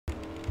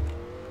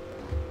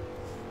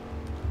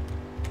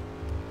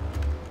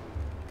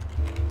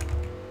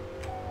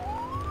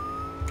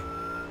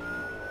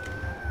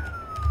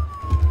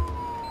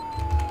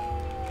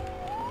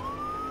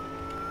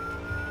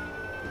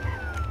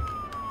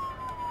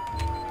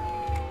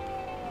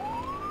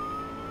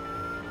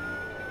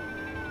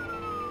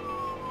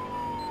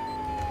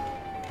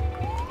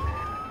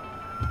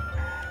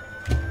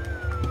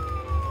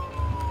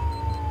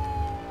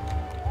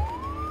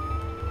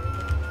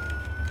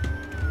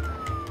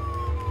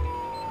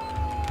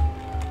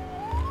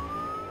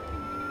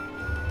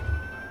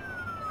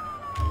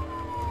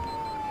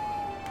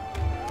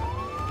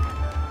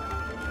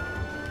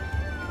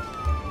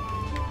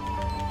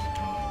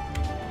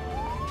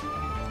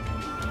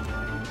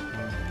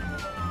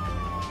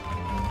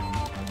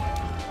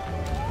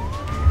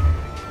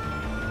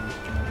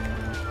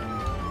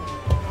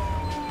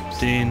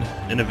15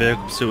 in a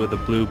vehicle pursuit with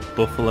a blue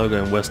Buffalo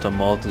going west on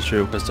Malden Street,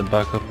 requesting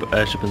backup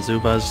airship and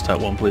Zubaz.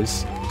 Type 1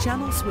 please.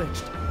 Channel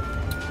switched.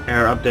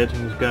 Air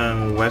updating is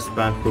going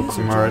westbound through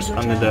Commerce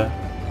under the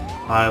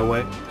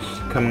highway.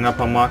 Coming up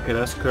on Market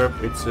S curve,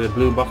 it's a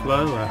blue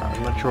Buffalo.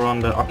 I'm not sure on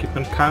the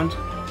occupant count.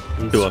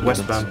 He's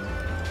westbound.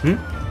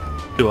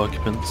 Two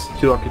occupants.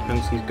 Two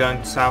occupants. He's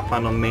going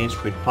southbound on Main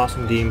Street,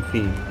 passing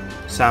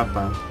DMV.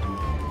 Southbound.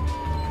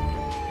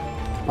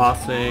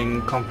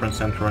 Passing Conference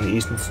Center on the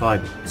eastern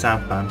side,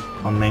 southbound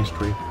on Main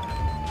Street.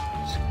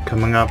 He's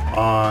coming up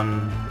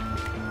on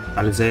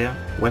Alizea,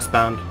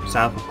 westbound,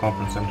 south of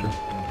Conference Center.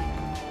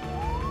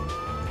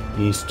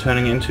 He's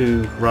turning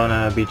into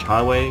Corona Beach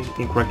Highway,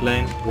 incorrect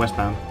lane,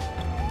 westbound.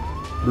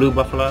 Blue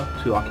Buffalo,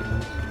 two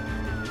occupants.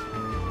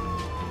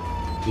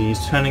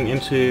 He's turning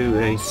into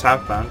a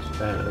southbound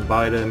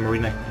by the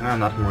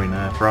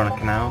Corona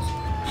Canals.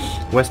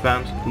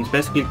 Westbound, he's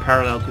basically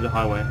parallel to the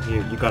highway.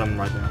 You got him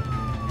right now.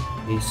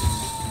 He's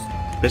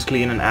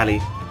basically in an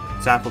alley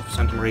south of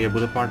Santa Maria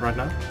Boulevard right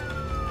now.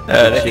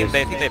 They think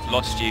they've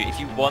lost you. If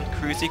you want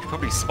cruise, you could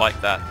probably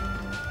spike that.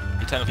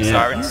 You turn off the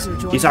sirens.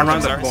 He's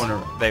around that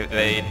corner.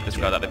 They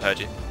disregard that. They've heard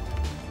you.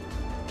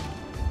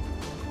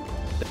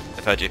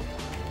 They've heard you.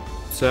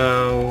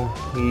 So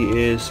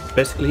he's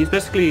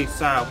basically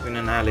south in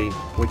an alley,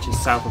 which is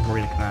south of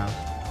Marina Canal.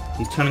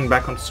 He's turning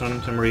back onto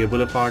Santa Maria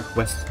Boulevard,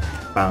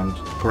 westbound,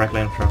 correct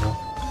lane of travel.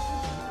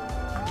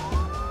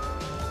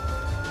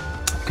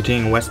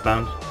 Continuing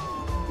westbound,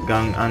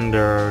 going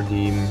under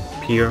the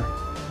pier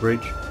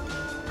bridge.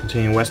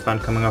 Continuing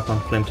westbound, coming up on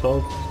Flint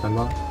 12. Stand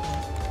by.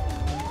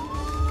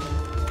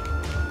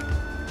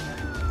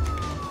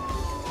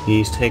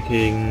 He's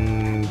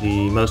taking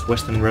the most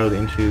western road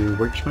into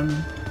Richmond,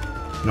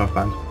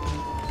 northbound.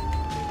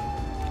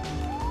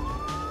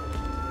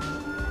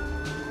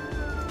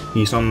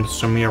 He's on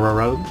Samira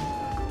Road,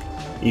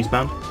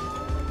 eastbound.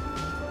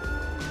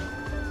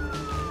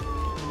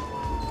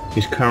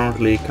 He's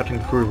currently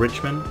cutting through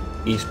Richmond,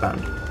 eastbound.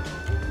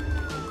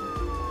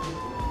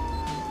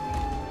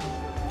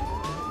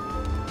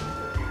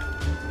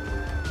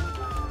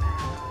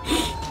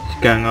 He's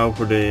going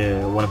over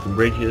the one of the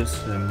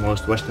bridges,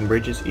 most western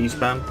bridges,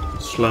 eastbound.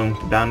 Slowing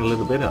down a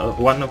little bit.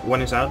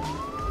 One is out.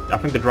 I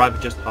think the driver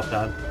just hopped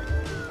out.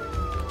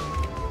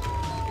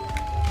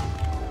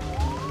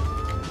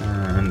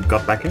 And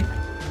got back in.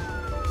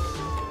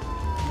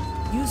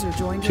 User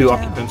joined. Two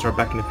occupants are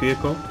back in the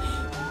vehicle.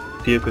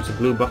 Vehicle is a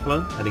blue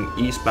Buffalo, heading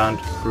eastbound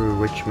through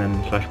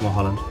Richmond /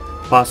 Mulholland,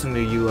 passing the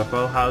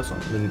UFO house on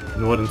the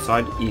northern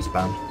side,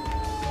 eastbound.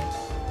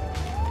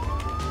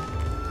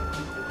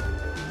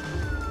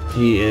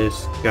 He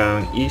is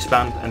going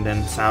eastbound and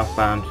then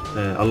southbound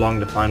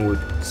along the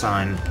Pinewood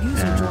sign.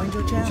 User joined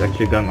your channel. He's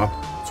actually going up,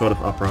 sort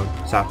of up road,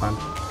 southbound.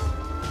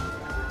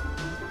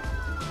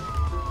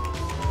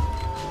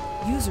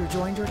 User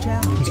joined your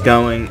channel. He's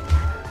going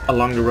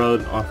along the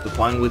road of the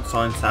Pinewood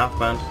sign,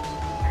 southbound.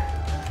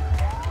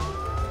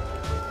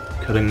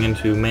 Cutting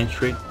into Main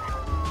Street,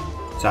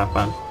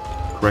 southbound,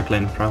 correct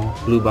lane of travel,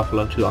 blue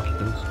Buffalo, two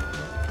occupants.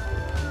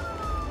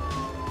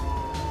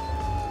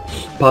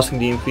 Passing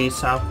DMV,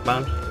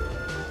 southbound.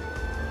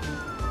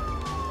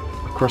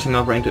 Crossing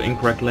over into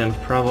incorrect lane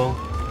of travel.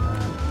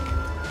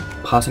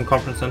 Passing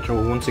Conference Center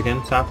once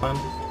again, southbound.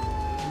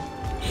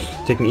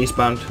 Taking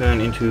eastbound turn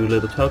into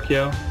Little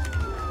Tokyo.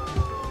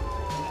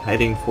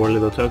 Heading for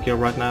Little Tokyo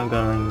right now,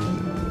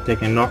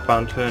 taking a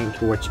northbound turn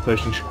towards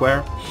Pershing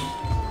Square.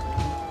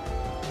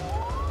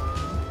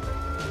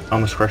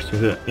 Almost crashed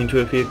into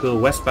a vehicle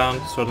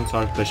westbound, southern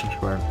side of Pershing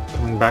Square.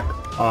 Coming back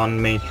on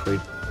Main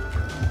Street.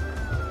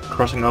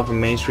 Crossing over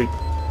Main Street,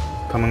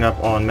 coming up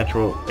on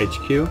Metro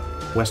HQ,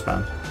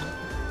 westbound.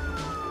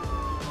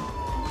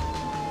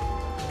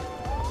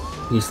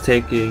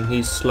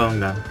 He's slowing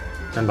down.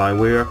 Stand by.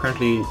 We are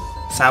currently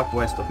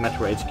southwest of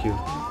Metro HQ.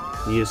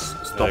 He is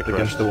stopped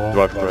against the wall.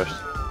 Driver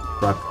crashed.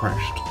 Driver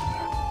crashed.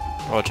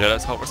 Roger,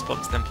 let's hold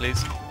response then,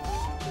 please.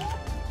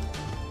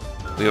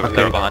 We have a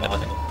car behind him, I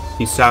think.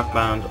 He's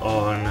southbound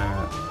on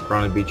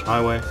Corona Beach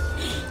Highway.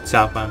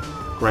 Southbound,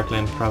 correct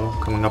lane of travel,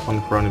 coming up on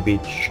the Corona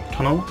Beach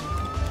Tunnel.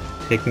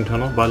 Taking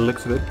tunnel by the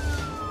looks of it.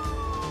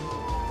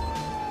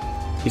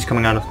 He's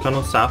coming out of the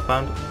tunnel,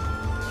 southbound.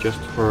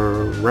 Just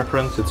for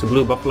reference, it's a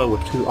blue Buffalo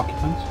with two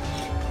occupants.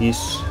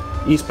 He's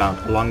eastbound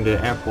along the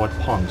airport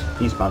pond,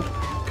 eastbound.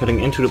 Cutting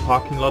into the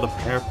parking lot of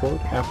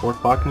airport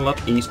parking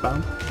lot,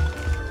 eastbound.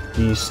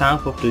 He's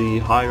south of the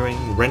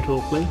hiring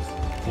rental place.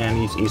 And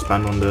he's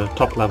eastbound on the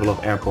top level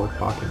of airport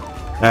parking.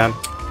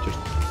 Just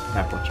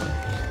airport, sorry.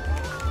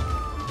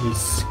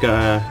 He's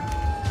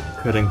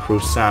cutting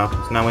through south.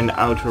 He's now in the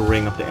outer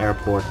ring of the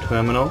airport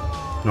terminal,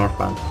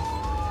 northbound.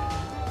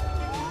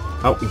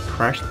 Oh, he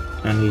crashed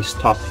and he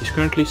stopped. He's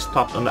currently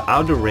stopped on the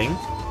outer ring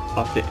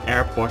of the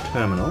airport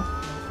terminal,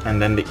 and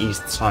then the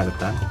east side of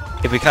that.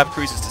 If we can have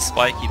cruisers to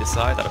spike either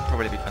side, that would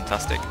probably be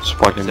fantastic.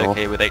 Spiking It's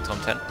okay with 8 on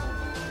 10.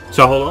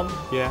 So hold on,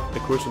 yeah, the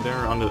cruiser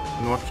there on the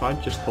north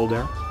side, just hold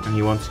there, and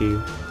you won't see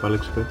what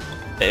looks good.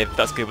 If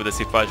that's good with the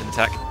supervisor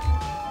attack.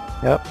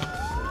 Yep.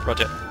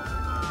 Roger.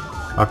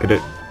 Okay,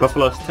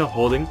 Buffalo is still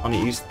holding on the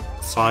east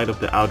side of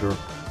the outer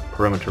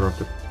perimeter of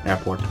the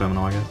airport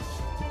terminal, I guess.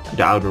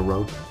 The outer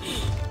road.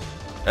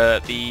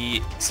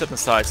 The southern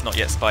side's not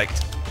yet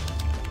spiked.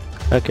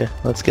 Okay,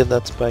 let's get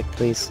that spike,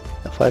 please.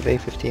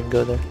 5A15,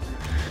 go there.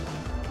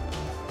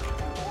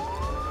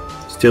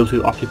 Still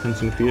 2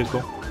 occupants in the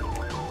vehicle.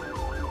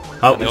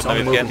 Oh, And it's on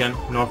the move again.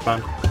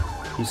 northbound.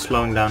 He's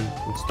slowing down.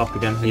 It stopped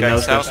again. He Going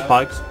knows there's south.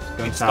 spikes.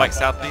 Going Spike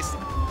south. south,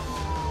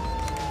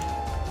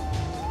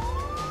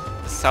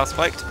 please. South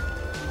spiked.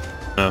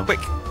 No. Quick,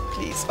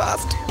 please,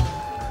 fast.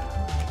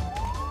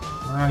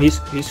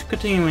 He's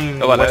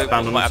continuing Oh, well,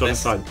 westbound we on might the have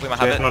southern this. side. We might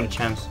So have have it. not a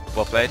chance.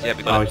 Well played, yeah,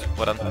 we Oh, got he's it.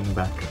 Well done. coming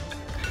back.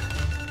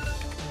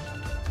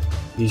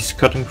 He's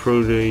cutting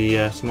through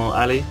the small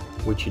alley,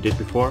 which he did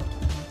before.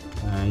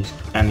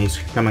 He's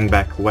coming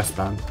back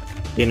westbound.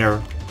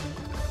 Inner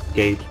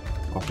gate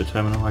of the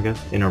terminal, I guess.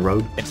 Inner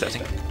road.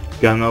 Intersecting.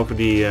 Going over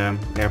the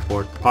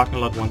airport parking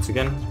lot once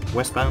again,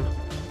 westbound.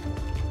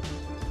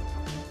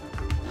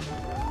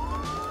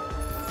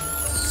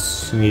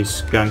 So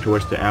he's going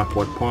towards the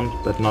airport pond,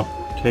 but not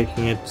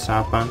taking it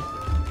southbound.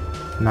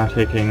 Now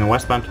taking a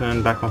westbound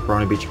turn back on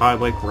Verona Beach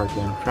Highway, correct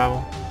lane of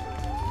travel.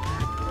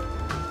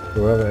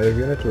 Do we have an air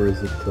unit or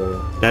is it...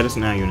 That is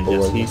an air unit, Oh, yes.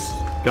 well, He's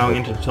going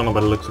into the tunnel by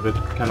the looks of it.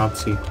 Cannot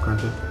see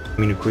currently.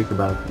 Palomino Creek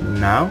about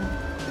now.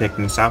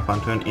 Taking a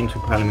southbound turn into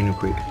Palomino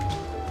Creek.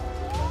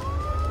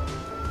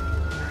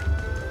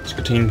 He's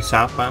continuing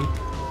southbound.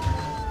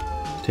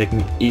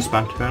 Taking an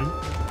eastbound turn.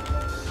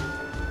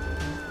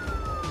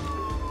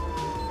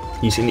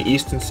 He's in the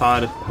eastern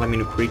side of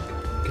Palomino Creek.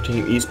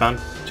 Continuing eastbound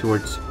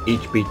towards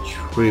Each Beach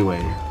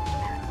Freeway.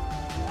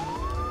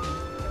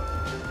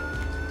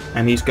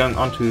 And he's going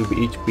onto the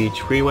Each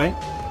Beach Freeway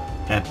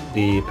at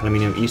the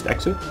Palomino East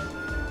exit.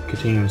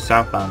 Continuing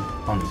southbound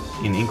on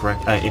in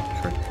incorrect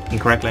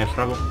lane of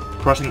travel,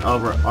 crossing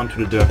over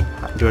onto the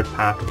dirt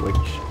path,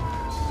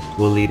 which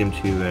will lead him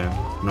to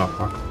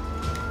Norfolk.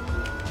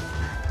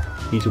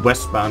 He's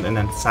westbound and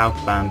then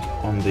southbound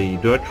on the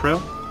dirt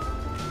trail.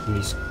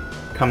 He's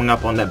coming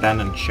up on the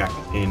abandoned shack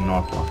in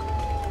Norfolk.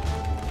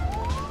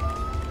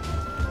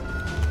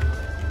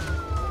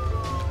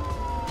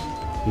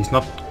 He's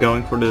not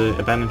going for the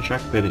abandoned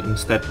shack, but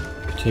instead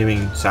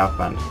continuing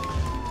southbound.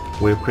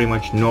 We're pretty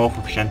much north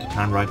of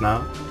Shantytown right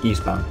now,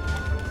 eastbound.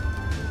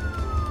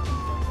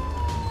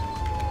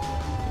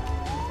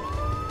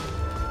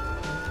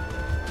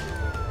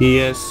 He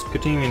is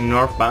continuing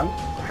northbound,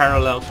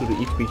 parallel to the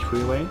East Beach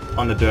Freeway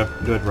on the dirt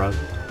road.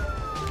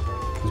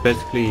 He's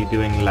basically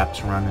doing laps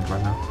around it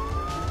right now.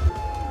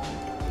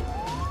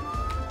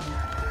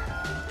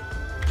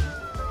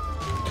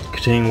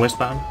 Continuing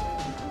westbound.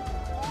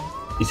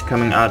 He's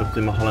coming out of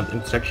the Mulholland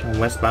intersection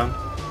westbound.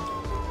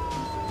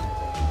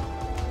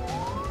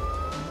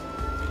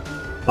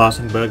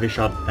 Passing Burger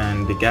Shot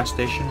and the gas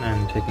station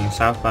and taking a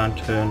southbound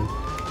turn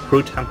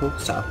through Temple,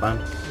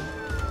 southbound.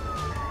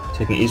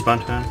 Taking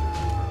eastbound turn.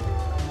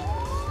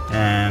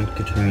 And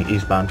continuing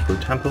eastbound through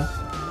Temple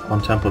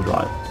on Temple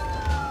Drive.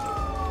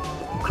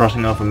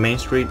 Crossing over Main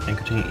Street and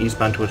continuing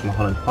eastbound towards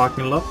Mulholland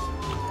parking lot.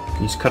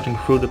 He's cutting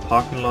through the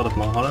parking lot of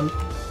Mulholland,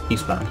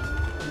 eastbound.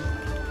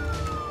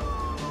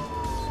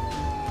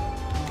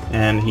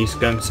 And he's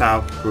going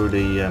south through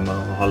the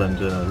Mulholland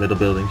little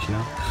buildings, you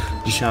know,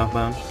 the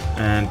southbound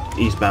and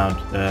eastbound,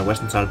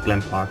 western side of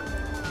Glen Park.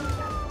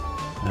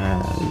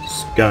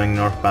 He's going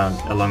northbound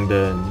along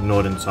the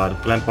northern side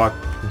of Glen Park,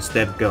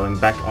 instead going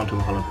back onto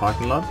Mulholland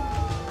parking lot,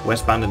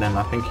 westbound, and then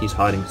I think he's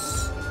hiding.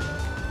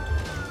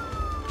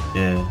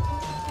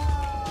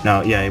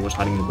 He was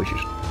hiding in the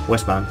bushes.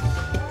 Westbound,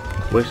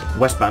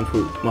 westbound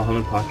through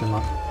Mulholland parking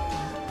lot.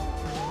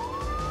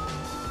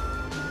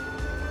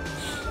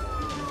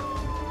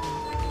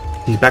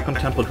 He's back on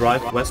Temple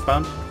Drive,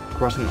 westbound,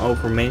 crossing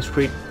over Main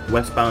Street,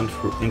 westbound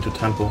into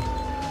Temple.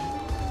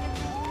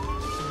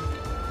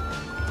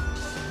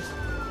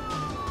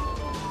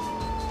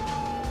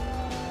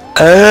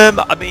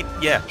 I mean,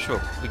 yeah,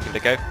 sure, we can give it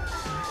a go.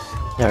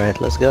 Alright,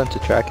 let's go into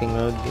tracking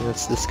mode.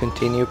 Let's just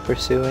continue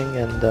pursuing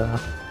and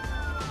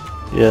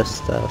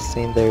just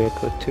stay in the area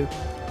code 2.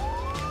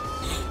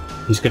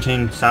 He's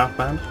continuing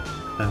southbound,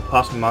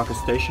 passing Market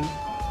Station.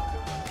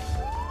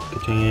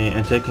 Continuing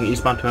and taking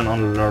eastbound turn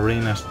on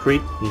Lorena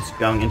Street. He's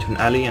going into an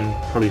alley and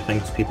probably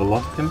thinks people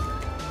lost him.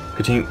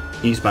 Continuing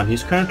eastbound.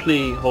 He's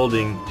currently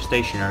holding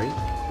stationary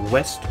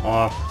west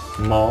of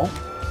Mall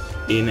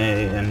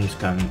and he's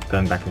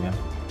going back again.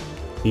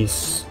 He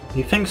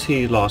thinks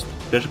he lost.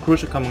 There's a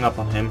cruiser coming up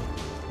on him,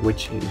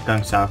 which is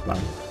going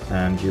southbound,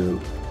 and you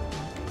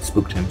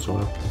spooked him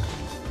sort of.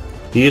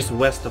 He is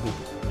west of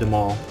the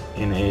mall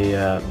in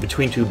a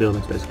between two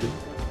buildings basically.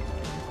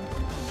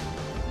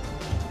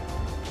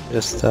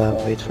 Just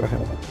wait for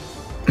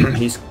him.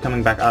 He's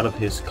coming back out of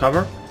his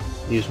cover.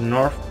 He's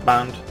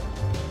northbound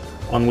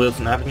on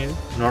Wilson Avenue,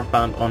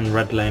 northbound on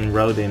Red Lane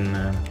Road in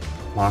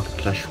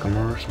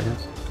Market/Commerce, I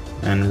guess,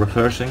 and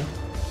reversing,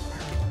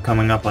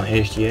 coming up on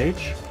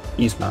HGH,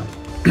 eastbound.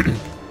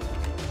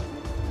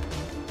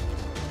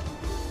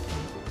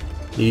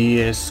 He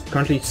is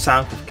currently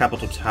south of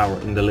Capitol Tower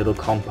in the little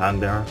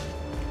compound there.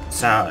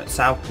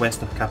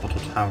 southwest of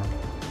Capitol Tower.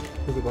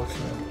 Who's the box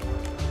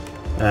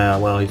now?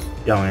 Well, he's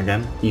going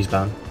again,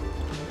 eastbound.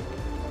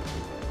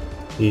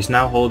 He's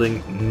now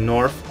holding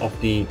north of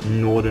the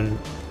northern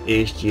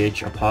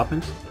ASGH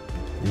apartment,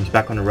 and he's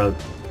back on the road,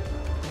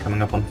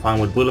 coming up on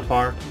Farmwood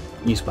Boulevard,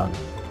 eastbound.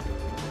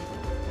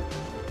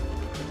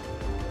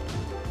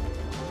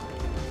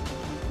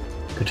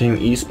 Continue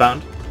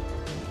eastbound.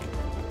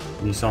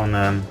 He's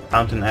on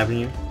Fountain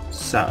Avenue,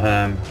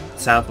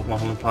 south of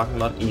Mulholland parking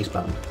lot,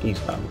 eastbound.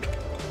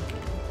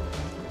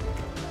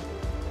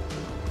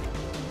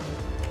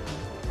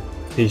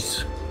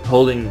 He's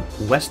holding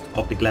west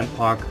of the Glen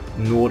Park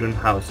northern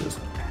houses.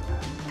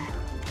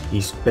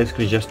 He's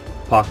basically just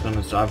parked on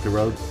the side of the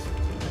road,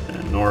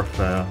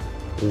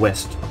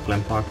 west of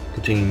Glen Park,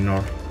 continuing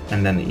north,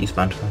 and then the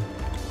eastbound turn.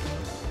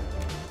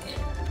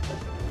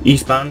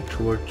 Eastbound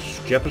towards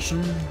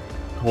Jefferson,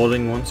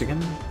 holding once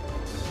again,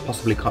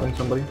 possibly cutting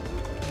somebody.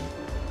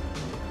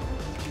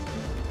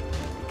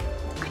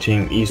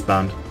 Continuing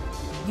eastbound,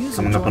 User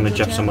coming up on the joined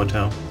your Jefferson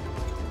channel. Motel.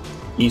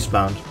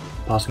 Eastbound,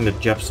 passing the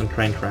Jefferson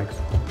train tracks.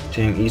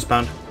 Continuing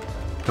eastbound,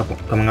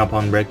 coming up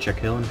on Brake Check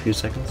Hill in a few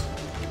seconds.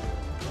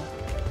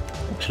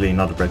 Actually,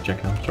 not a Brake Check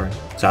Hill, sorry,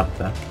 south of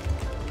that.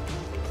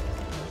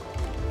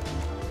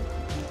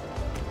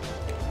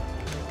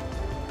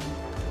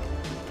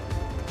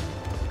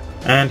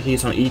 And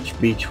he's on East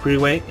Beach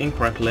Freeway,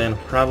 incorrect lane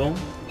of travel,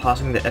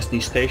 passing the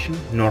SD station,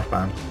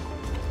 northbound.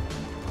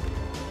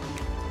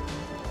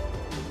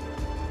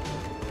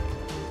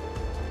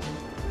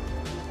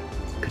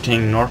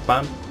 Continuing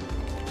northbound.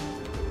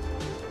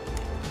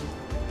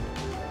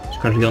 He's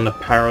currently on the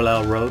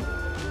parallel road,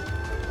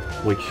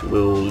 which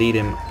will lead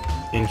him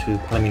into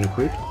Palomino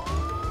Creek.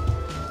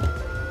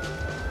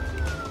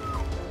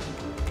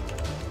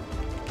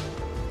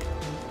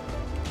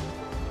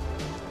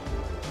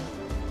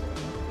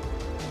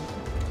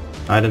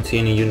 I don't see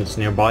any units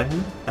nearby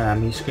him.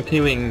 He's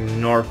continuing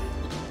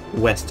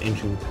northwest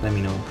into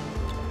Palomino.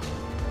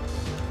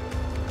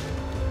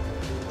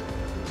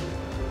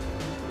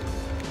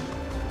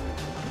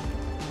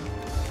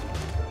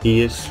 He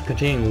is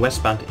continuing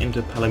westbound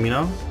into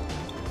Palomino.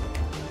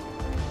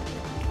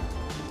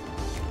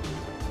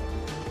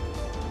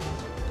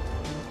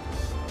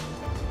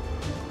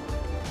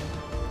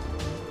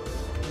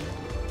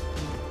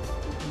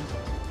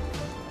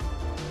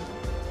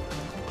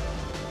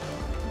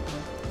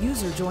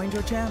 User joined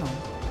your channel.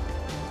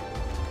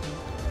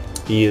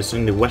 He is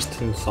in the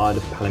western side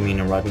of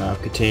Palomino right now,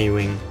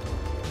 continuing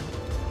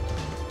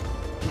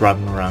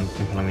driving around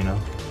in Palomino,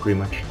 pretty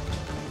much.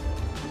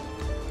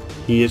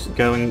 He is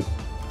going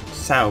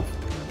south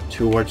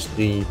towards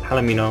the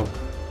Palomino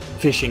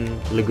fishing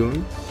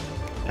lagoon,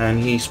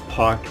 and he's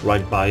parked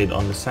right by it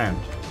on the sand.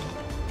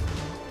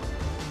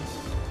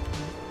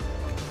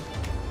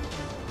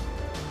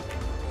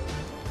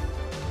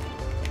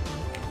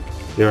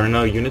 There are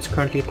no units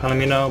currently at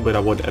Palomino, but I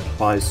would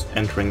advise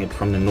entering it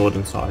from the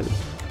northern side,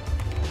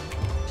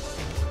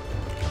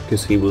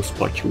 because he will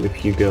spot you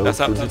if you go. That's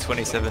up through to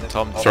 27,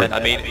 Tom. Sorry.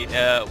 I mean,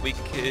 we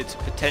could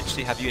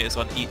potentially have units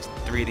on each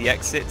 3 of the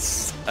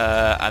exits,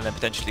 and then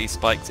potentially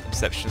spiked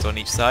interceptions on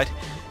each side.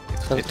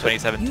 If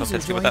 27, Tom, User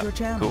let's go with joined your that.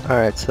 channel. Cool.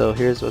 Alright, so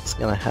here's what's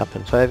gonna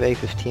happen.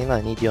 5A15,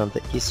 I need you on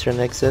the eastern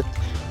exit.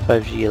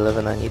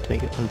 5G11, I need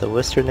you on the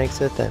western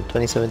exit. And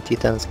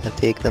 27T10 is gonna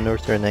take the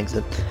northern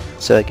exit.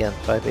 So again,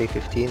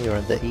 5A15, you're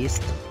on the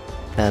east.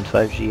 And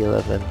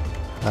 5G11,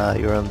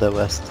 you're on the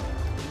west.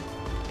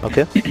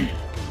 Okay?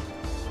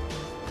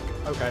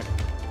 Okay.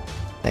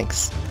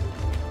 Thanks.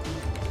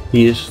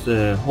 He is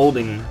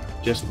holding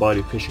just by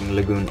the fishing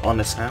lagoon on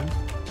the sand.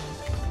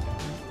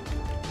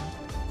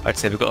 I'd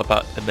say we've got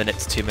about a minute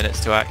to 2 minutes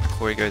to act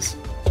before he goes.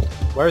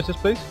 Where is this,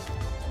 please?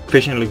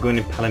 Fishing lagoon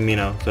in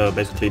Palomino, so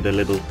basically the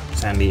little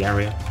sandy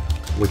area,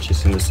 which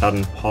is in the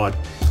southern part.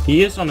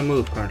 He is on the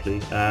move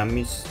currently.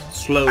 He's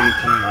slowly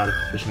coming out of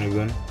the fishing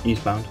lagoon,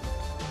 eastbound.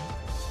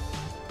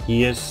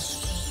 He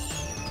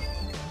is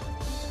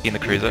In the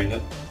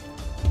cruiser.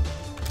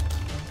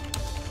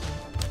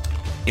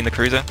 In the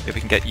cruiser, if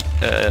we can get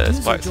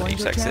spikes on joined each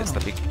your exits, channel.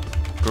 that'd be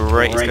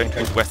great. He's going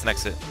towards the western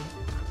exit.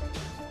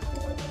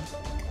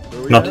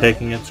 not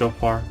taking it so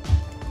far.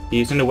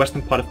 He's in the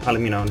western part of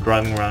Palomino,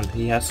 driving around.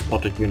 He has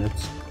spotted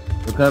units.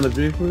 What kind of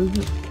vehicle is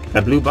it?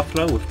 A blue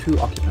Buffalo with 2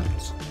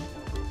 occupants.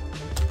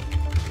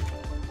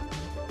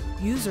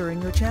 User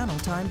in your channel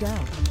timed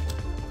out.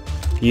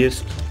 He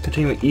is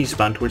continuing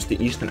eastbound towards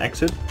the eastern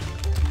exit.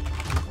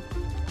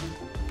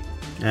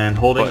 And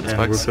holding Spotted and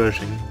spikes.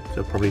 reversing,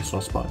 so probably saw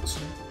spots.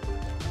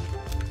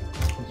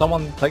 Can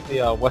someone take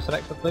the western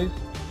exit, please?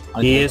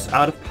 He is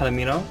out of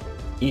Palomino,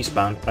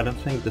 eastbound. I don't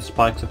think the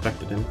spikes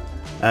affected him.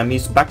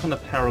 He's back on the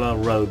parallel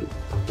road,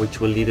 which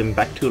will lead him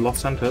back to Los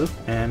Santos,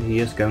 and he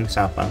is going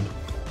southbound.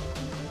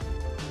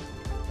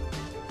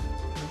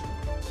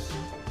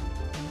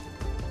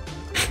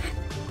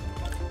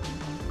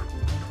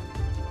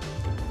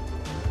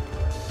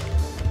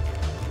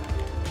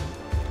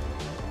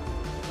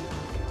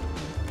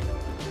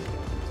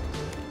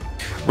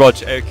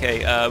 Roger,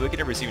 okay, we're going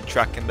to resume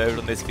tracking mode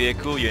on this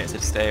vehicle. Units to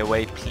stay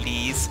away,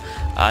 please.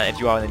 If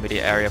you are in the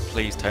immediate area,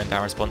 please tone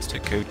down response to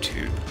code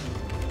 2.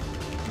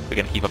 We're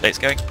going to keep updates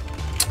going.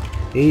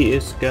 He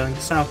is going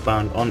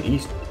southbound on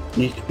East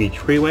Beach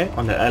Freeway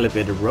on the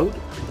elevated road,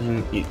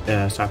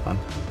 southbound.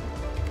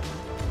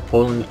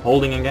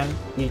 Holding again,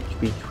 East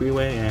Beach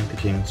Freeway and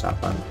continuing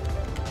southbound.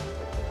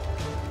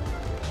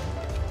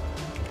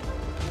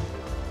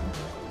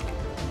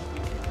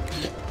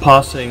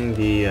 Passing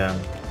the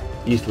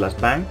East West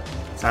Bank,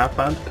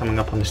 southbound, coming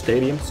up on the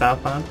stadium,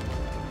 southbound.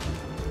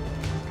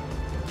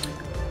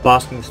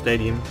 Passing the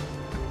stadium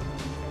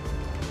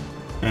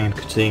and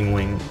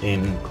continuing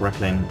in correct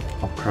lane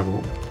of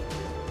travel.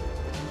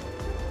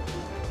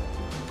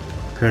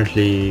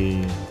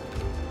 Currently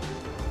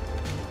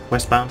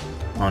westbound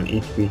on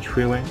East Beach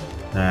Freeway,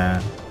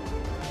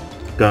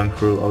 going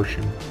through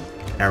Ocean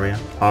area,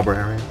 harbor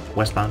area,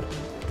 westbound.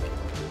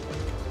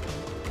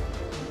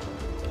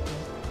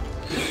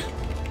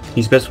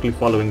 He's basically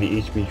following the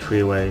East Beach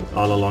Freeway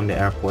all along the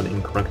airport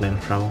in correct lane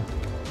of travel,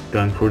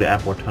 going through the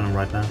airport tunnel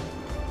right now.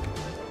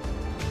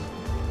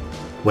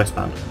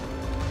 Westbound.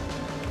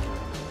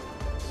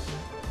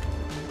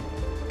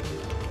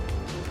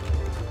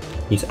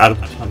 He's out of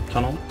the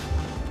tunnel,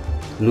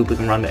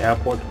 looping around the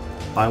airport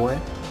highway,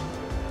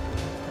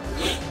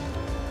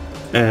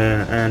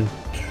 and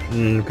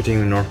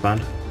continuing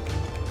northbound.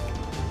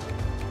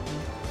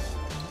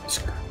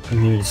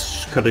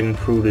 He's cutting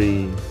through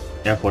the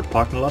airport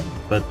parking lot,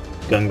 but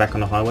going back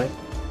on the highway.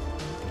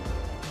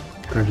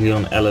 Currently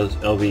on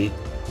LSLV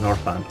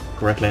northbound,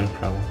 correct lane of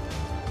travel.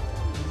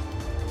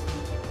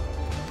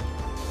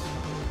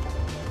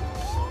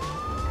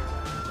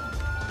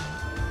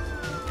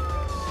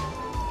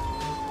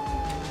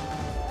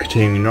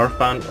 Continuing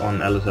northbound on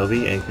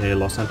LSLV, aka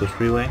Los Santos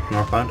Freeway,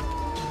 northbound.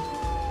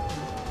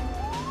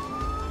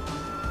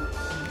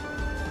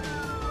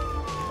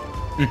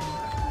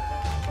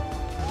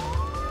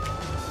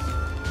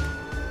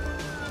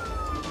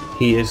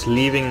 He is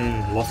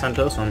leaving Los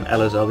Santos on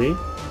LSLV,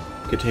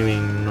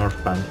 continuing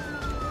northbound.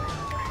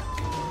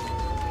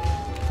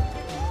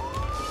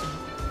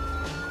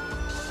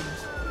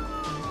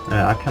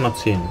 I cannot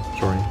see him,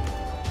 sorry.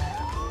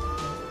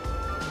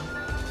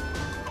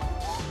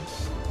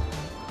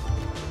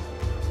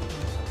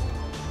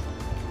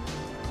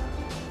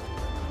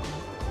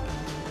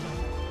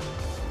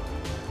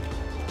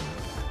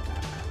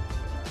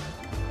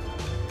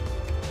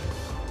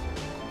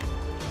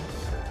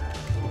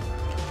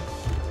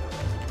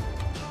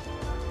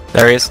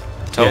 There he is.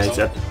 Tolls.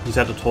 Yeah, he's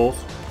at the tolls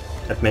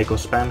at Mako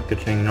Span,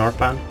 continuing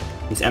northbound.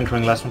 He's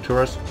entering Las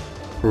Venturas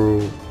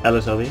through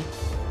LSLV.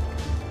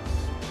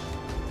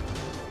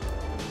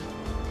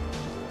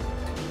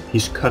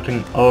 He's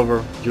cutting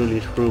over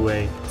Julius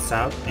Freeway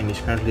south and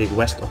he's currently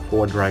west of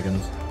Four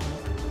Dragons.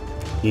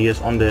 He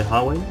is on the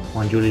highway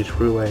on Julius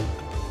Freeway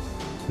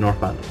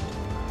northbound.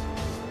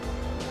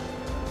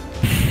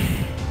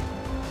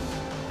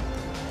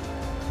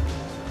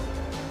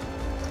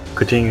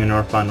 Continuing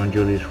northbound on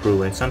Julius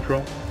Freeway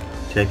Central,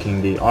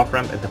 taking the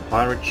off-ramp at the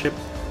pirate ship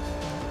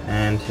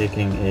and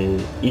taking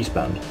a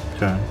eastbound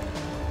turn.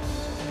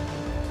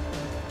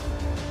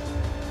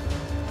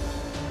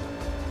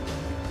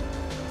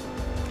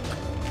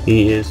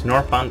 He is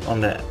northbound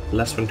on the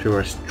Las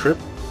Venturas Strip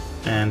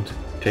and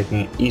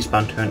taking an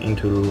eastbound turn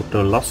into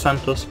the Los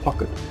Santos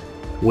pocket,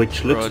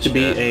 which looks to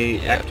be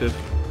a active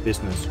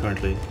business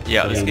currently.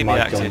 Yeah, so it's going to be an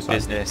active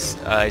business.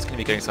 He's going to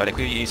be going inside. If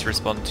we use to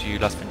respond to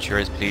Las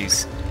Venturas,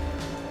 please.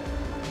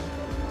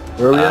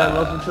 Where are we at in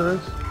Los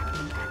Santos?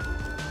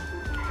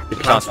 The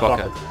Clown's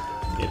Pocket.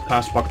 Yeah,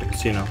 Clown's Pocket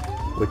Casino,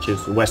 which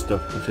is west of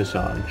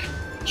Visage.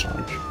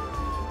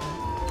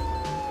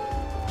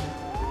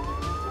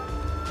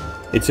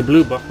 It's a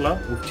blue Buffalo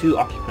with 2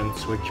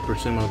 occupants which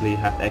presumably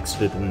have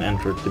exited and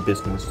entered the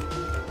business.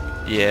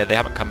 Yeah, they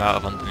haven't come out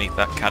of underneath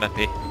that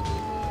canopy.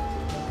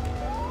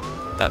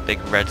 That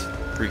big red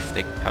roof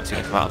thing. Haven't seen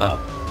them come out of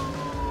that.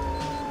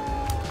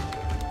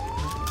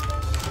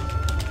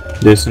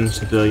 There's a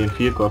civilian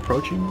vehicle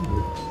approaching.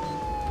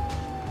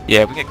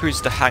 Yeah, we get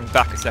cruisers to hang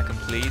back a second,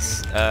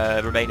 please.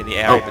 Remain in the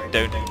area, but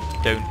don't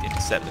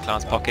intercept the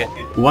Clown's Pocket.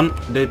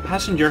 The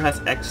passenger has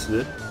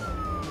exited.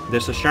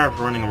 There's a sheriff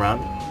running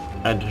around.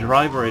 The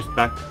driver is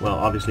back, well,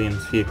 obviously in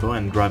his vehicle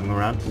and driving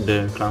around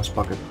the Clown's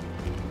Pocket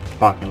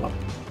parking lot.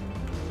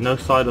 No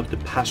sight of the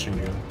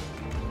passenger.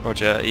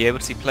 Roger, are you able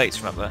to see plates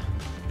from up there?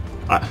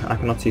 I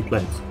cannot see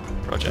plates.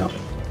 Roger. No.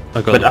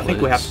 But I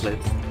think we have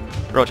plates.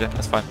 Roger,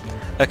 that's fine.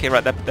 Okay,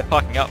 right, they're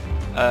parking up.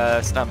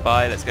 Stand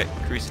by, let's get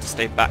cruisers to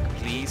stay back,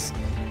 please.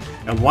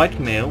 A white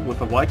male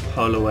with a white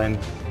polo and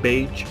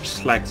beige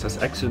slacks has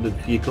exited the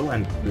vehicle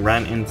and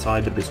ran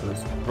inside the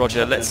business.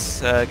 Roger,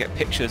 let's get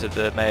pictures of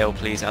the male,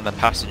 please, and the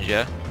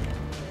passenger.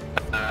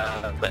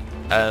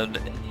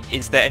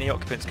 Is there any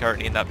occupants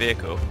currently in that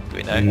vehicle? Do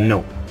we know?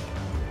 No.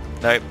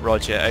 No,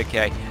 Roger,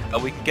 okay.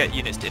 We can get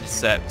units to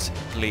intercept,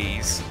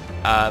 please.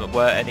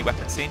 Were any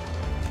weapons seen?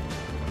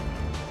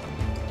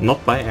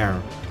 Not by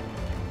air.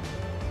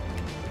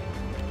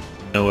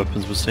 No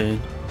weapons were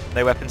seen.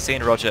 No weapons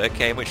seen, roger.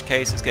 Okay, in which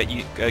case, let's get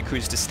you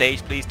cruise to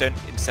stage, please. Don't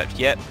intercept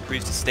yet.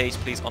 Cruise to stage,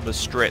 please, on the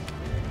strip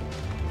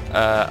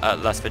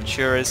at Las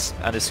Venturas.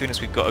 And as soon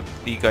as we've got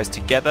you guys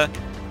together,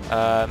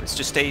 it's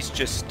just stage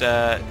just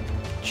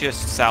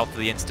south of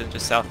the incident,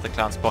 just south of the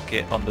Clown's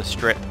Pocket on the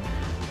strip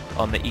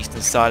on the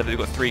eastern side of it. We've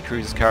got 3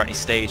 cruisers currently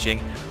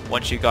staging.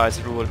 Once you guys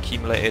are all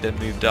accumulated and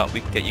moved up,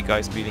 we can get you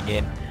guys moving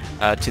in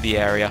to the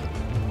area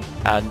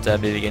and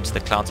moving into the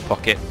Clown's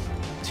Pocket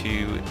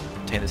to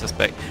the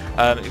suspect.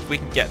 If we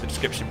can get the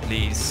description,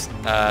 please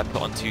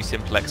put onto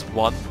Simplex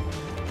 1.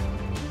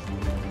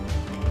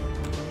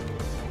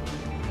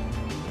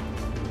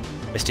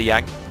 Mr.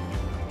 Yang.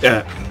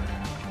 Yeah.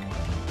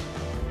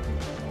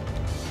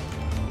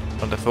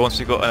 Wonderful. Once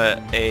we've got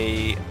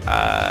a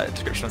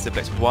description on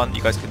Simplex 1,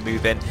 you guys can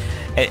move in.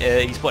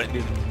 He's wanting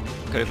to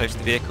go close to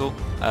the vehicle.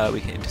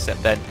 We can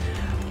intercept then.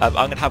 I'm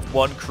going to have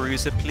 1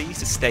 cruiser, please,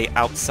 to stay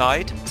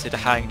outside. So to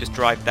hang, just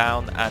drive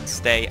down and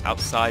stay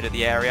outside of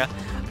the area.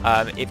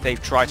 If they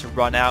try to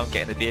run out and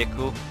get in the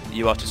vehicle,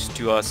 you are to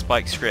do a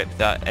spike script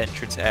that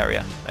entrance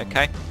area,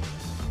 okay?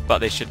 But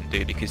they shouldn't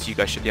do, because you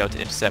guys should be able to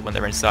intercept when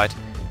they're inside.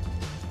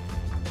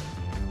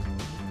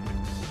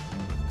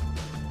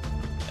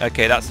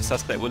 Okay, that's the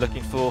suspect we're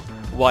looking for.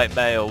 White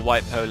male,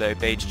 white polo,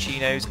 beige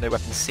chinos, no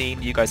weapons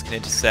seen. You guys can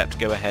intercept,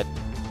 go ahead.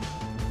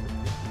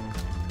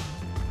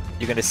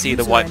 You're going to see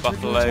the white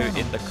buffalo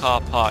in the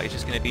car park. It's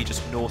just going to be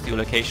just north of your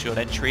location on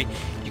entry.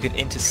 You can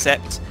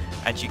intercept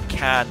and you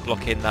can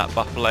block in that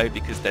buffalo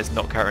because there's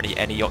not currently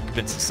any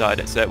occupants inside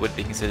it, so it would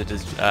be considered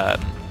as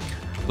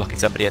blocking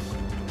somebody in.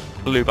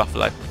 Blue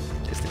buffalo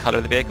is the colour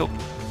of the vehicle.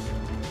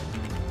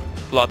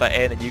 Block that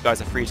in and you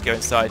guys are free to go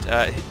inside.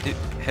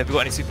 Have you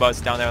got any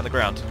supervisors down there on the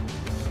ground?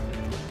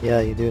 Yeah,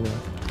 you do now.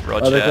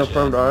 Roger. Are they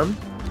confirmed armed?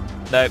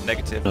 No,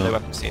 negative. No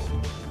weapons seen.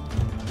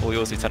 All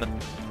yours,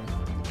 Lieutenant.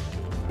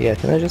 Yeah,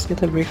 can I just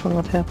get a brief on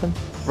what happened?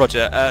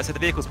 Roger. So the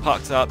vehicle's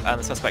parked up and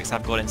the suspects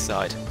have gone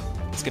inside.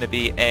 It's going to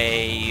be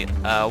a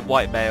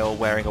white male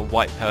wearing a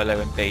white polo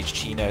and beige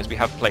chinos. We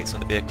have plates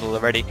on the vehicle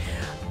already.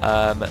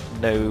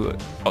 No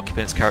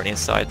occupants currently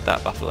inside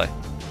that buffalo.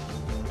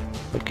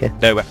 Okay.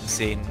 No weapons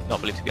seen.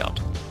 Not believed to be armed.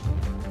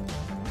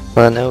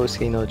 Well, no,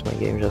 see, no, my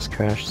game just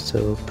crashed,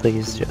 so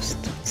please just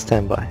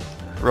stand by.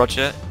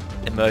 Roger.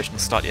 Immersion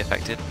slightly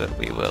affected, but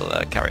we will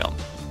carry on.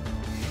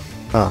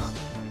 Ah.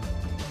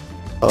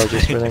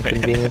 Apologies for the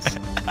inconvenience.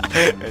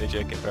 Really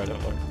joking, bro,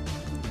 don't worry.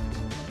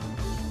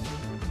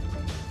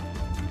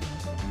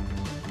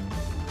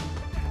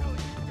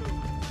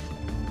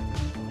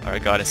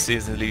 Alright guys, as soon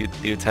as the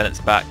lieutenant's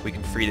back, we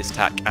can free this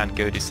TAC and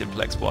go to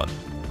Simplex 1.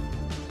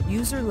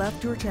 User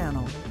left your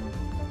channel.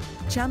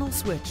 Channel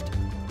switched.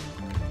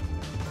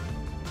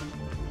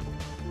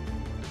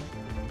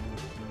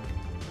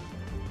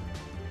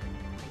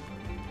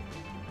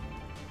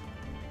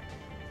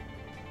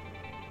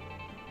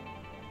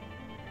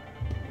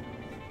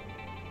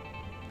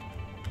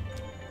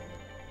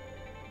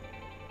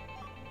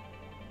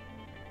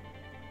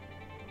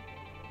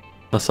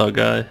 That's our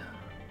guy.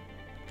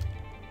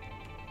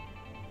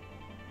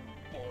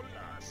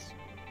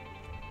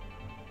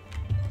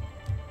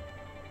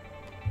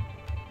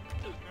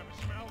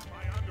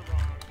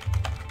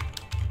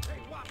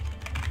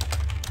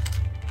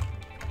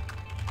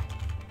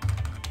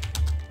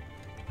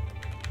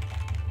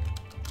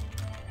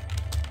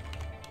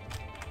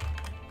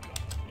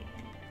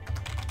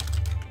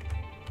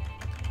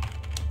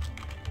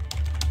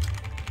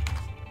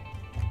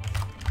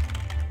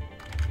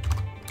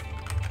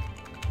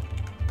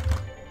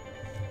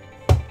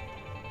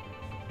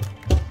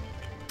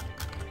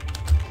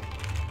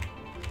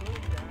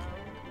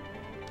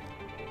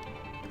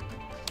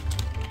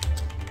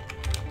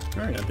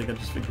 Alright, I think I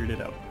just figured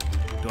it out.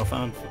 Do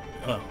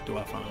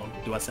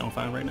I sound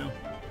fine right now?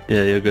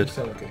 Yeah, you're good.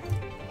 Okay.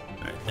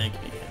 Alright, thank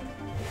you.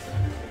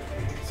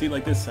 See,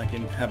 like this, I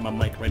can have my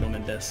mic right on the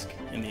desk,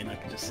 and then I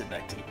can just sit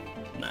back to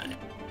 9.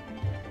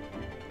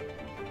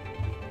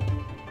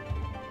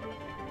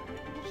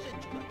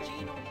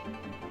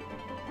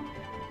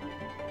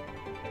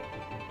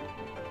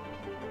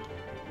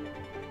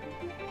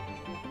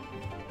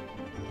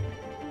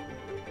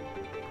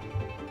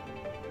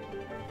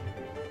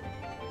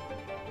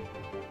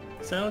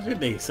 So how's your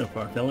day so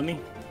far, Felony?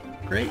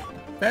 Great?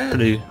 Bad?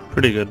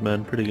 Pretty good,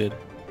 man. Pretty good.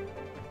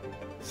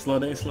 Slow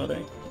day, slow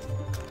day.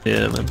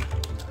 Yeah, man.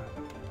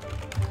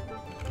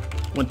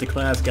 Went to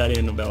class, got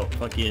in about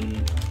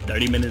fucking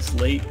 30 minutes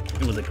late.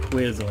 It was a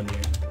quiz on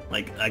there.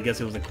 Like, I guess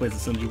it was a quiz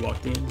as soon as you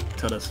walked in.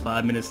 Told us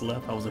 5 minutes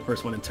left. I was the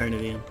first one to turn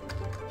it in.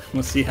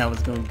 We'll see how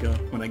it's gonna go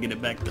when I get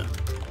it back done.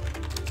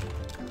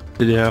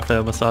 Did you have to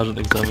have a sergeant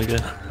exam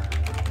again?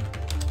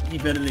 You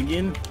bet it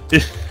again?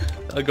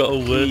 I got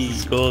a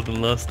worse score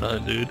than last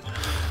time, dude.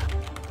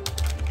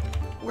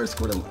 Worse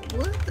score than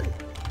what?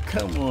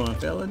 Come on,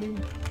 Felony.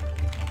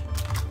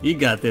 You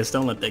got this.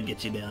 Don't let that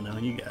get you down now.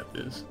 You got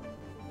this.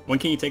 When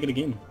can you take it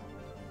again?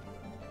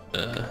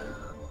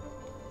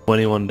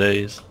 21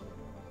 days.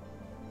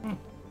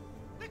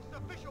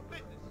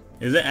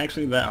 Is it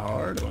actually that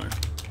hard, or?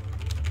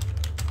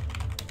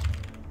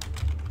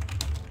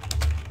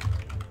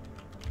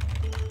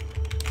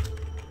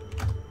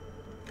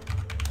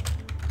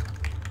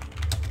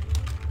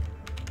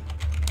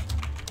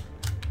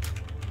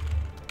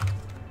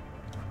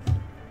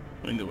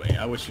 Either way,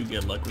 I wish you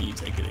good luck when you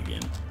take it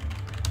again.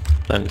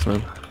 Thanks,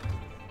 man.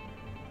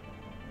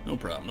 No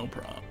problem, no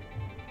problem.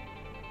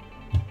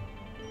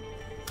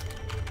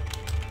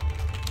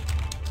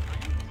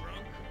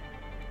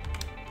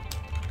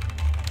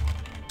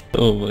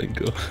 Oh my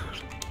god.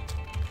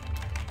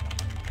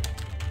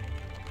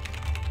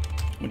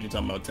 What you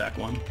talking about, TAC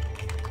 1?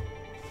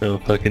 No,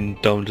 fucking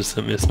Dom just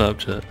sent me a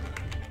Snapchat.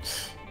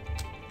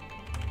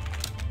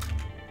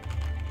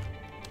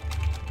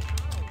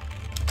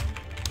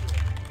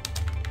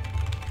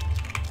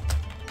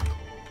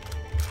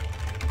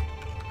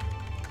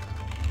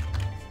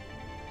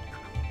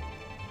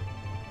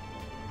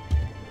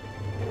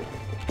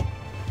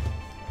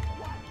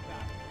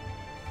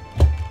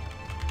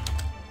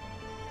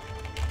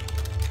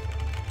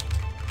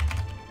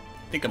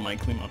 I think I might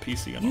clean my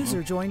PC. I don't User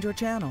know. joined your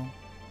channel.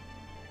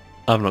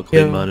 I've not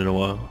cleaned mine in a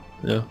while.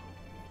 Yeah.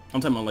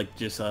 I'm talking about like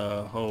just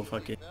a whole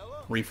fucking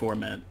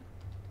reformat.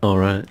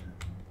 Alright.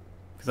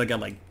 Cause I got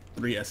like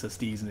 3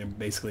 SSDs and they're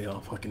basically all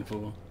fucking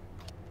full.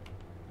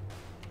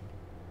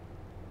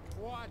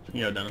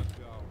 Yeah, done.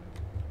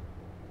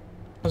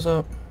 What's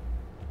up?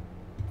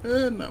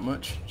 Not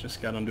much.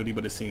 Just got on duty,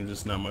 but it seems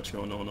there's not much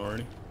going on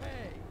already.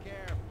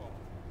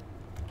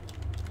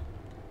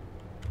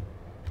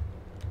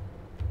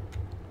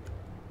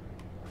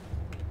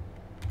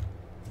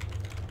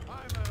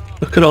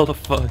 Look at all the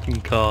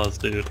fucking cars,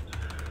 dude.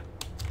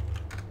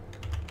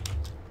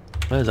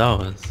 Where's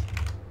ours?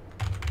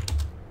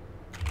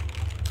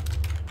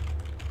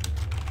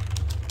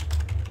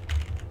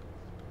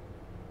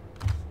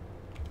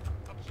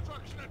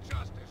 Obstruction of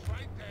justice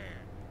right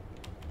there.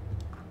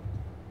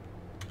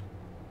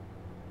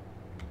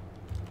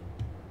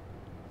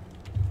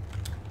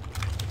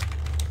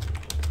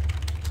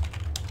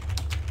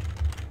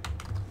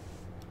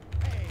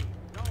 Hey,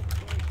 don't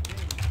push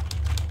me.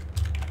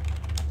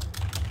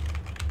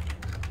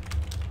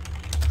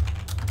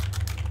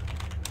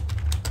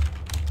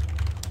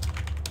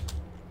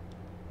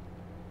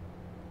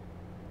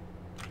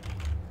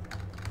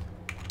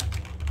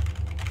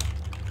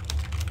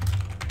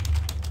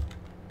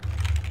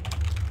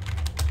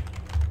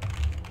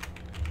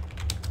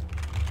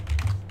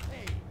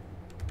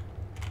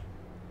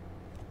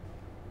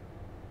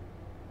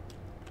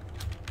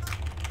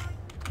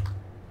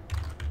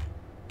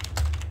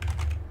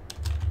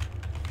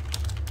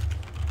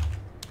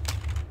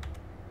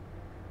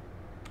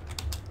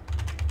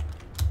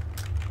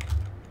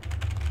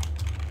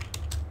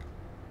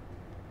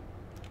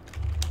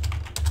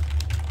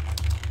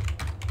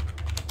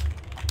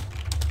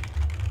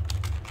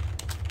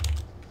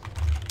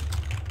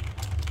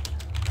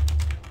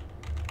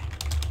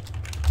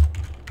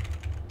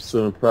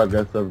 So in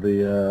progress of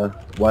the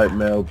white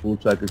male blue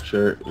checkered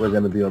shirt, we're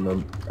gonna be on the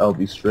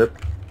LV strip,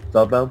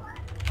 southbound.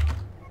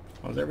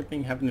 How's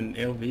everything happening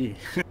in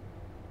LV?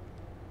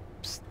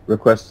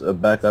 Request a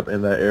backup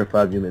in that Air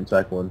 5 unit in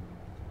TAC 1.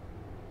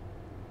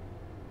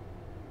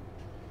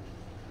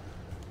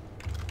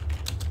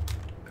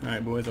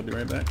 Alright boys, I'll be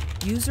right back.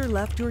 User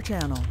left your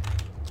channel.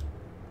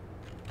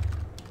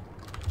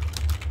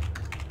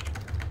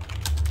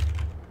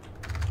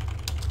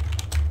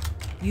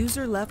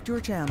 User left your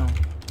channel.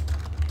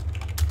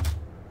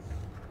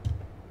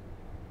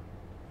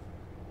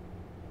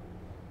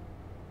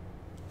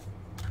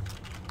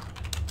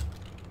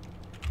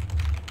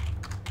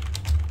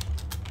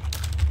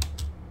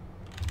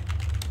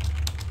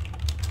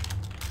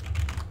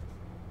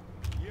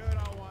 You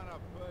don't want to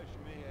push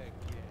me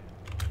again.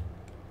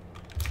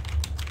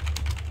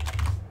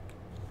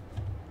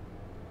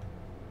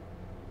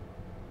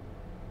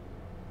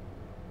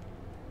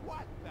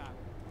 What the?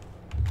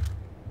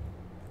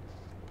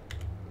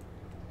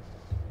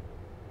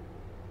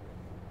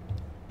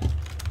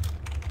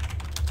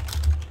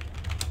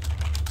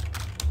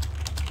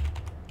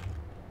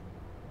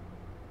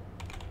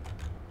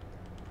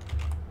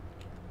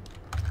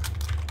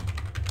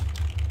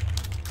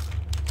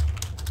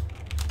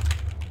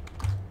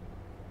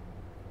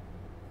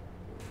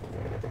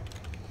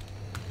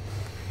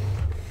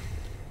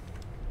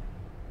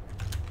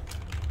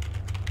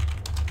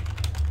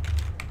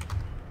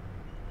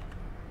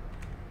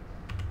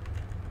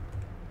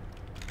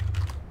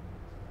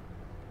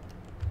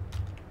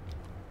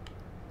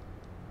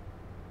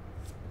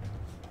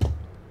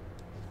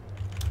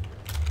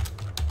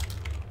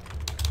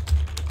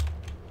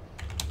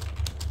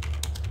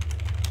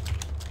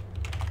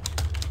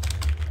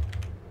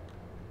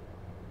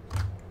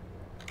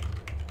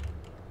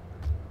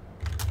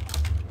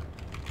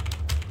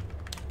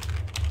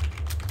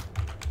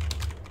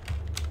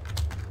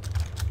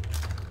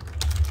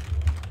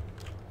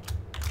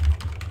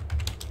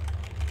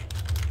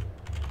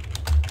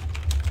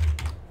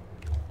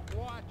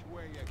 Watch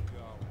where you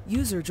go.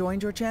 User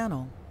joined your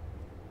channel.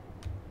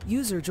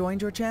 User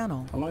joined your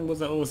channel. How long was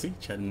the OC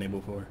chat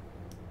enabled for?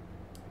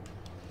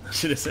 I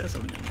should have said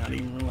something. I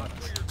didn't even realize.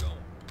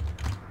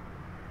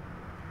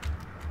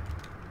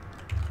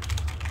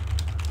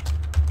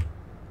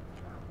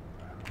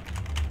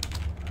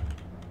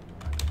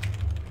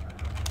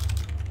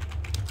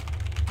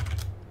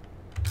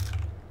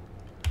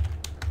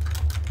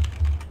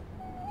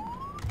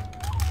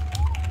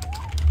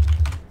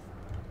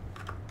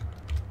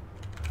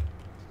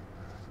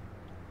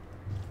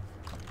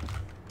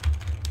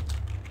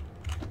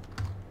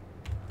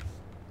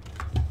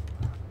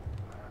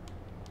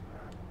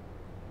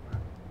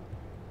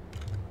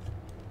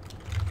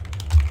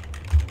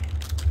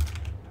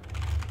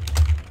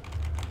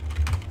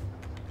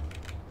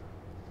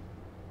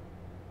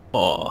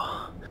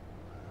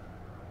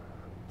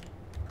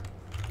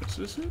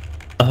 this it?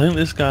 I think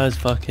this guy's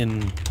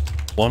fucking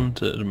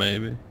wanted,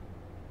 maybe.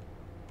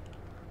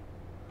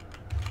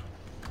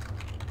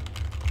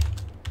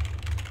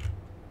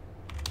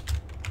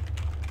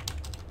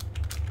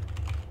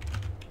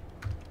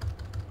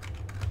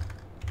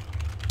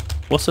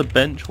 What's a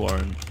bench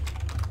warrant?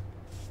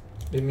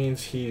 It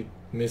means he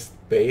missed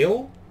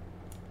bail?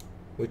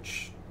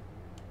 Which...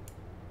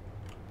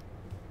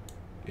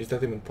 Is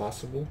that even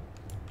possible?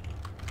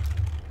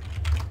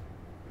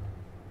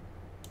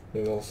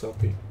 With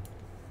LSRP.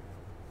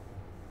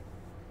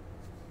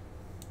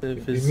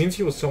 It means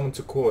he was summoned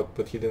to court,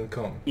 but he didn't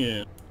come.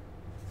 Yeah.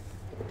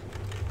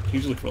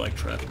 Usually for like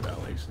traffic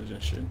violations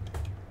and shit.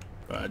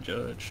 By a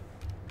judge.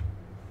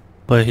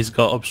 Where he's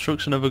got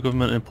obstruction of a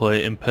government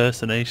employee,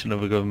 impersonation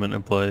of a government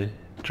employee,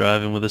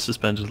 driving with a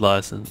suspended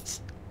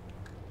license,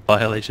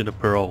 violation of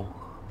parole.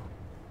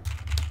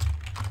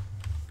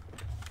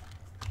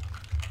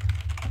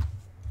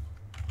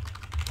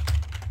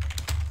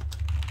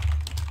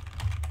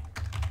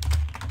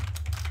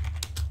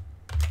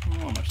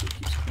 Oh, my shit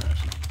keeps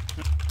crashing.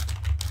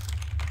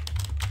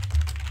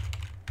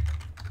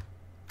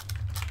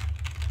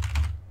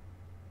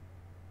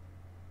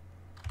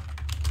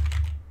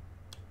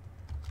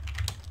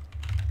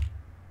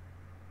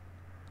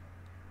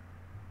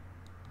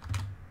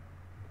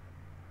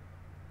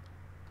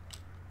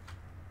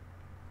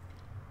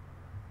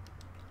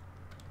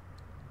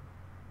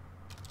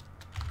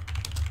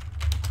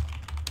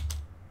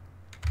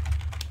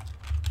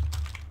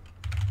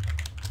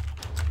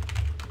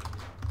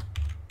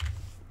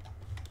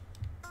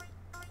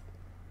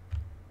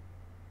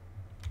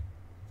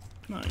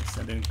 Nice,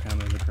 I didn't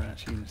count as a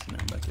crash units now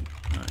back at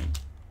 9.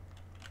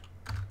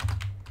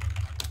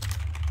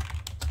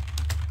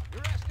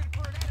 You're asking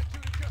for an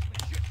attitude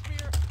adjustment, shit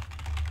smear?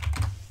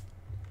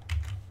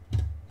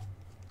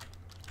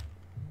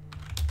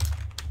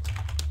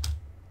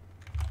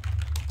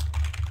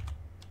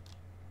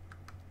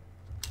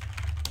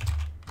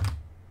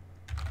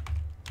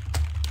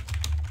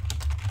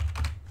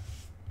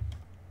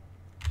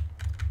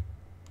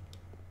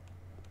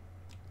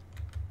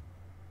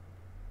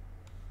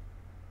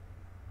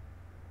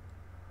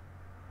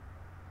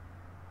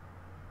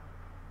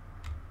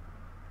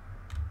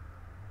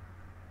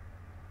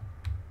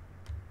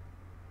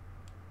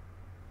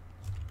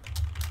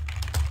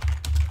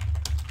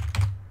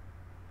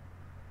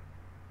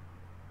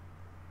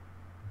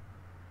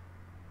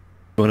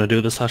 You wanna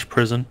do the /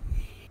 prison?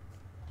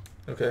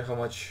 Okay, how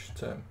much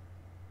time?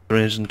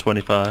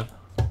 325.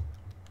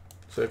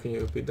 So can you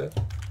repeat that?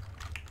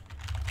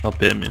 I'll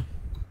pay him.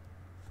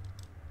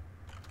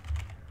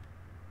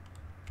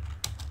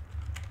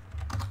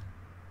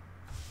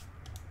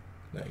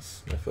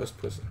 Nice, my first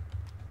prison.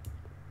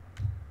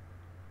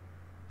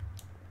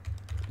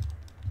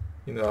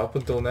 You know, up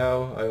until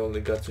now, I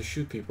only got to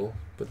shoot people,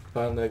 but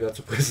finally I got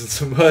to prison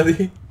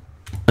somebody.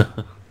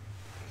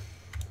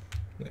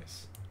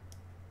 Nice.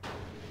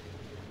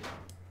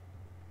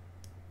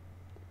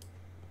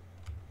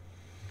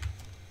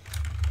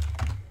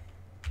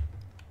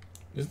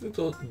 Isn't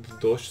the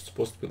door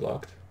supposed to be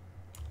locked?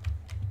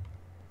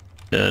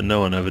 Yeah, no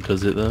one ever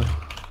does it though.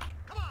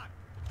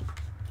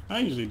 I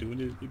usually do it.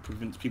 It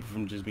prevents people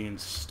from just being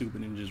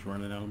stupid and just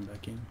running out and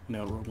back in.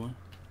 Now roleplay.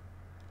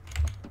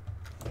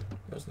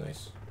 That was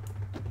nice.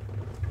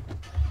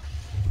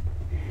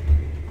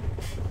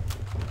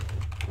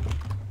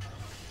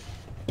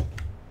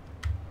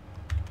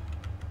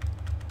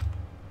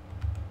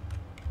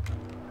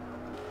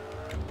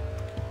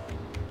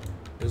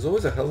 There's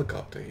always a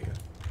helicopter here.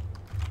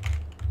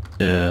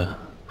 Yeah.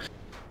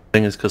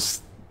 Thing is,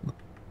 because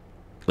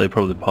they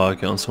probably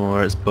park it on somewhere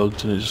where it's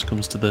bugged and it just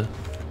comes to the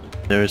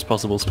nearest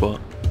possible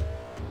spot.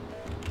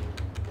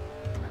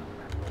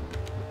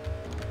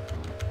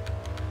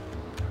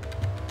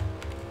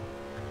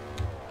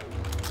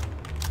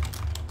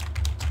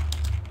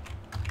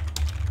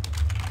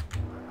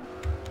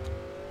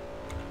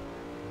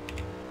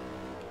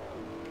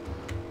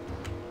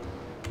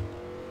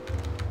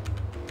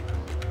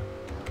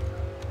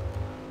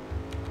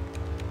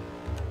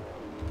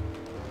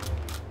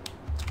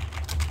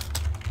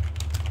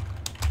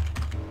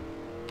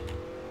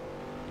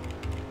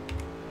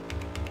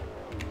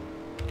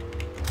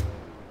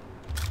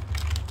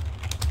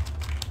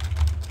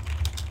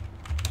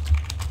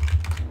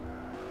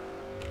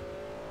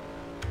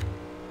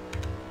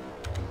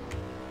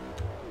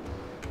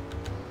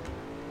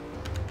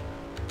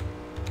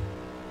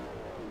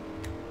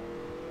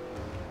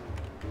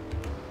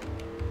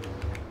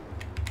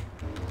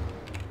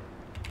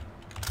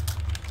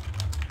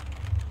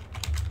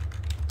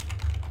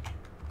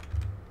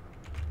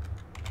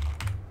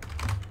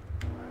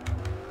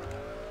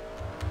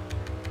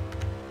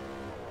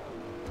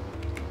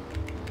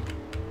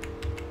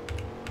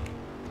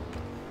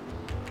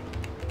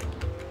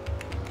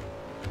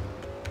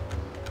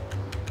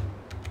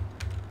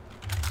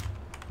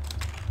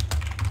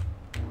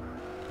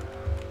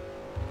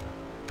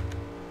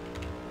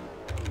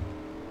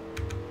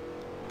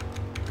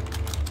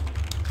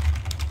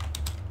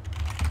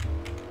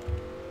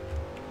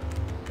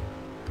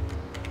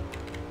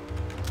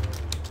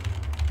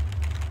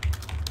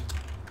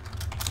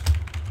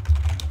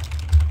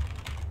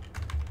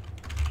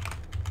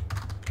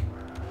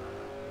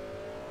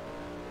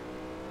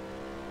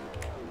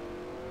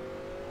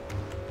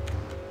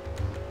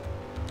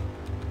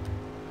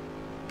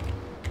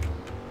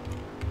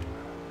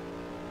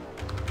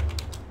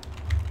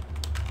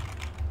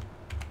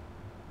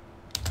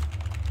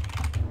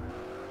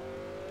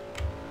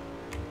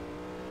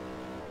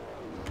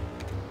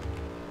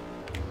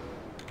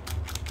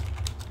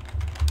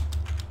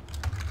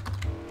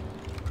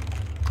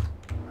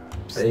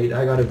 8,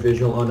 I got a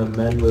visual on a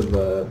man with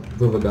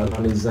a gun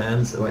on his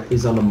hands.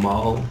 He's on a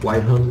mall,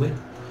 white Hundley.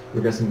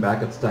 We're guessing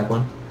back at stack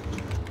 1.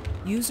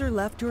 User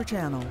left your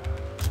channel.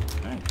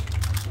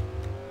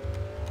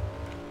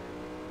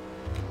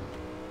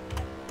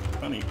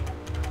 Funny.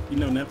 You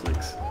know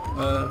Netflix.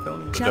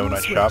 Felony. The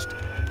donut shop.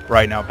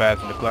 Right now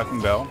passing the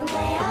Clucking Bell.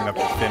 Coming up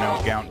to Thin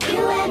Out Countdown.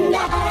 You and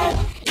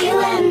I.